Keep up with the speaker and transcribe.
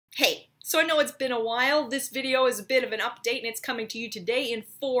So I know it's been a while. This video is a bit of an update and it's coming to you today in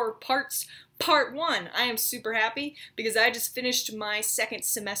 4 parts. Part 1, I am super happy because I just finished my second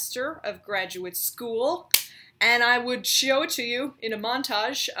semester of graduate school. And I would show it to you in a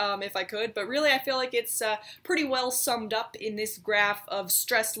montage if I could, but really I feel like it's pretty well summed up in this graph of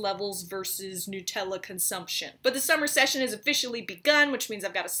stress levels versus Nutella consumption. But the summer session has officially begun, which means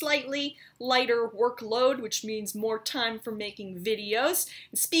I've got a slightly lighter workload, which means more time for making videos.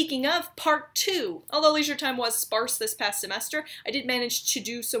 And speaking of, part 2. Although leisure time was sparse this past semester, I did manage to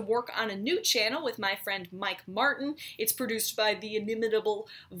do some work on a new channel with my friend Mike Martin. It's produced by the inimitable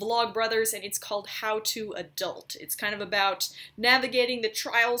Vlog Brothers, and it's called How to Adult. It's kind of about navigating the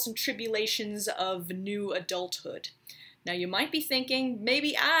trials and tribulations of new adulthood. Now you might be thinking,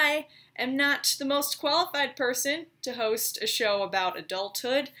 maybe I am not the most qualified person to host a show about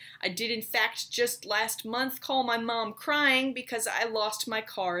adulthood. I did in fact just last month call my mom crying because I lost my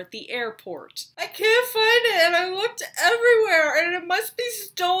car at the airport. I can't find it and I looked everywhere and it must be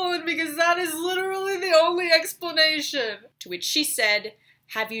stolen because that is literally the only explanation. To which she said,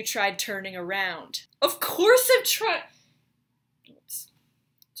 "Have you tried turning around?" Of course I've tried. Oops.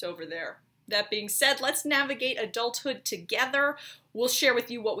 It's over there. That being said, let's navigate adulthood together. We'll share with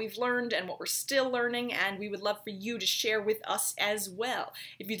you what we've learned and what we're still learning, and we would love for you to share with us as well.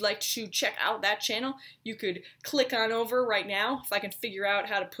 If you'd like to check out that channel, you could click on over right now, if I can figure out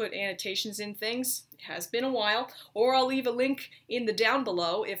how to put annotations in things. It has been a while. Or I'll leave a link in the down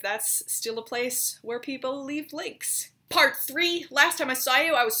below if that's still a place where people leave links. Part 3. Last time I saw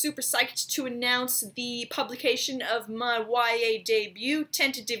you, I was super psyched to announce the publication of my YA debut,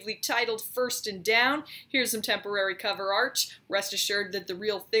 tentatively titled First and Down. Here's some temporary cover art. Rest assured that the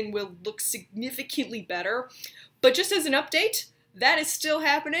real thing will look significantly better. But just as an update, that is still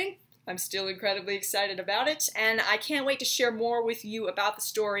happening. I'm still incredibly excited about it, and I can't wait to share more with you about the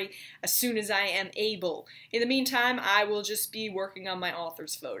story as soon as I am able. In the meantime, I will just be working on my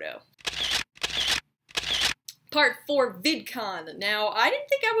author's photo. Part 4, VidCon. Now, I didn't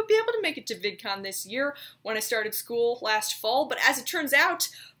think I would be able to make it to VidCon this year when I started school last fall, but as it turns out,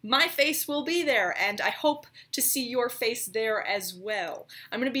 my face will be there, and I hope to see your face there as well.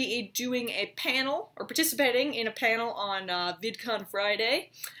 I'm going to be doing a panel, or participating in a panel on VidCon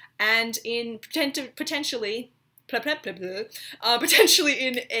Friday, and in potentially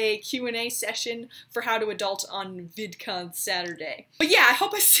in a Q&A session for How to Adult on VidCon Saturday. But yeah, I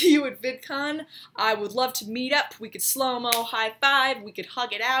hope I see you at VidCon. I would love to meet up. We could slow-mo high five, we could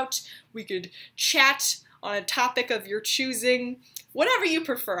hug it out, we could chat on a topic of your choosing. Whatever you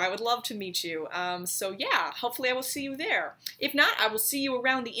prefer, I would love to meet you. So yeah, hopefully I will see you there. If not, I will see you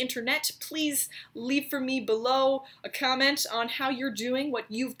around the internet. Please leave for me below a comment on how you're doing, what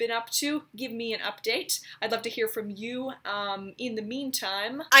you've been up to. Give me an update. I'd love to hear from you. In the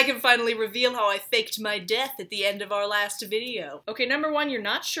meantime, I can finally reveal how I faked my death at the end of our last video. Okay, number 1, you're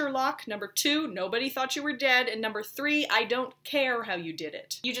not Sherlock. Number 2, nobody thought you were dead. And number 3, I don't care how you did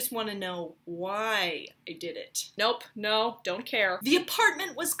it. You just want to know why I did it. Nope, no, don't care. The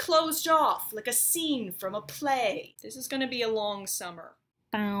apartment was closed off, like a scene from a play. This is gonna be a long summer.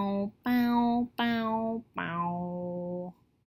 Bow, bow, bow, bow.